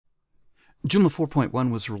Joomla 4.1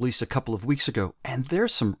 was released a couple of weeks ago, and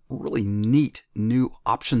there's some really neat new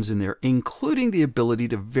options in there, including the ability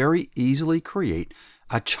to very easily create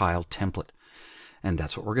a child template. And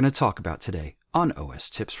that's what we're going to talk about today on OS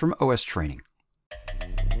Tips from OSTraining.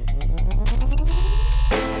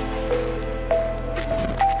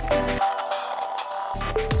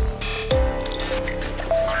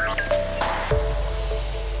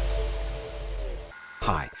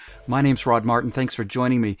 Hi, my name's Rod Martin. Thanks for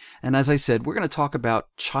joining me. And as I said, we're going to talk about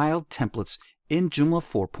child templates in Joomla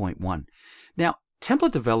 4.1. Now,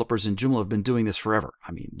 template developers in Joomla have been doing this forever.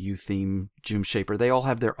 I mean, UTheme, Joomshaper, they all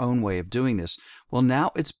have their own way of doing this. Well, now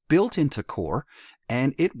it's built into core,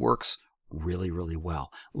 and it works really, really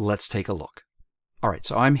well. Let's take a look. All right,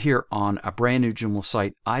 so I'm here on a brand new Joomla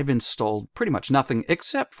site. I've installed pretty much nothing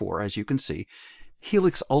except for, as you can see,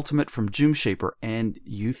 Helix Ultimate from Joomshaper and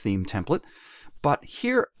UTheme template. But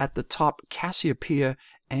here at the top, Cassiopeia,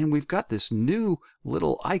 and we've got this new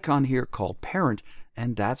little icon here called Parent,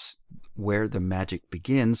 and that's where the magic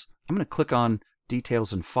begins. I'm going to click on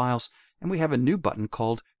Details and Files, and we have a new button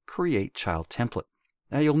called Create Child Template.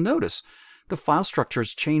 Now you'll notice the file structure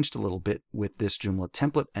has changed a little bit with this Joomla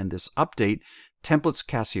template and this update. Templates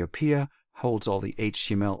Cassiopeia holds all the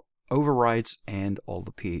HTML overrides and all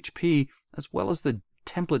the PHP, as well as the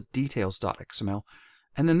template details.xml.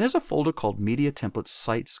 And then there's a folder called Media Templates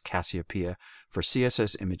Sites Cassiopeia for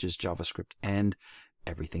CSS, images, JavaScript, and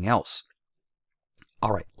everything else.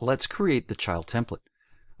 All right, let's create the child template.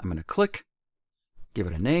 I'm going to click, give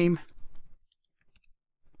it a name,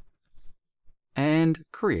 and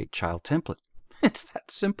create child template. It's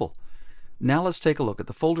that simple. Now let's take a look at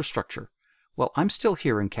the folder structure. Well, I'm still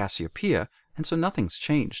here in Cassiopeia, and so nothing's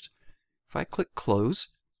changed. If I click Close,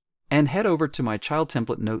 and head over to my child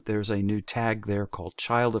template, note there's a new tag there called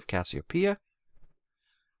Child of Cassiopeia.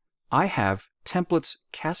 I have templates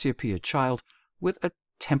Cassiopeia child with a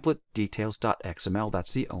template details.xml.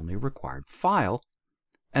 That's the only required file.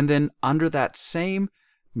 And then under that same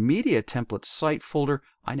media template site folder,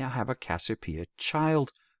 I now have a Cassiopeia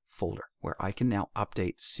child folder where I can now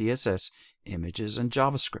update CSS, images, and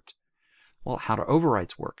JavaScript. Well, how do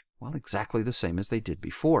overrides work? Well, exactly the same as they did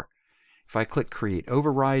before. If I click Create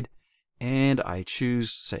Override, and I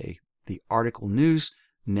choose, say, the article news,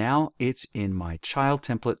 now it's in my child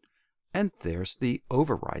template, and there's the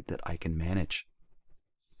override that I can manage.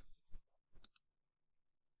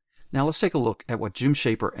 Now let's take a look at what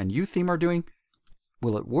Joomshaper and UTheme are doing.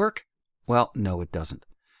 Will it work? Well, no, it doesn't.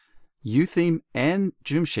 UTheme and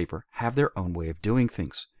Joomshaper have their own way of doing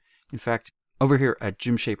things. In fact, over here at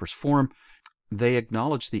Joomshaper's forum, they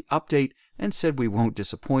acknowledged the update and said we won't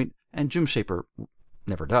disappoint, and Joomshaper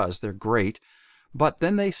never does. They're great. But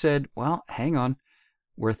then they said, well, hang on.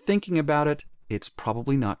 We're thinking about it. It's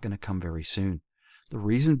probably not going to come very soon. The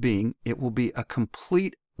reason being, it will be a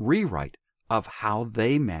complete rewrite of how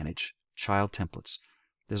they manage child templates.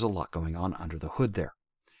 There's a lot going on under the hood there.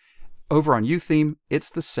 Over on UTheme, it's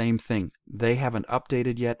the same thing. They haven't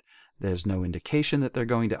updated yet. There's no indication that they're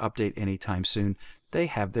going to update anytime soon. They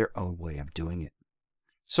have their own way of doing it.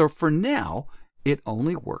 So for now, it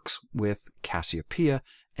only works with Cassiopeia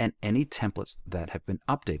and any templates that have been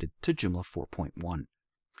updated to Joomla 4.1.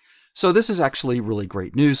 So this is actually really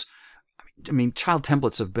great news. I mean, child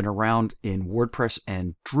templates have been around in WordPress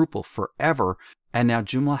and Drupal forever, and now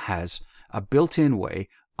Joomla has a built-in way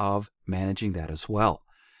of managing that as well.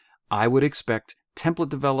 I would expect template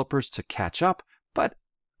developers to catch up, but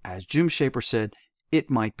as Joomshaper said, it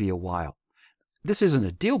might be a while. This isn't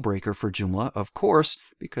a deal breaker for Joomla, of course,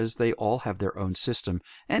 because they all have their own system,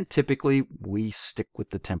 and typically we stick with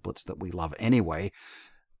the templates that we love anyway.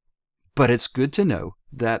 But it's good to know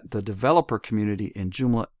that the developer community in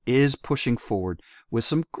Joomla is pushing forward with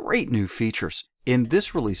some great new features in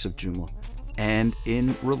this release of Joomla and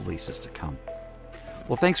in releases to come.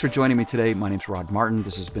 Well, thanks for joining me today. My name's Rod Martin.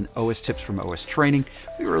 This has been OS Tips from OSTraining.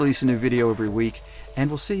 We release a new video every week, and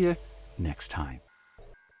we'll see you next time.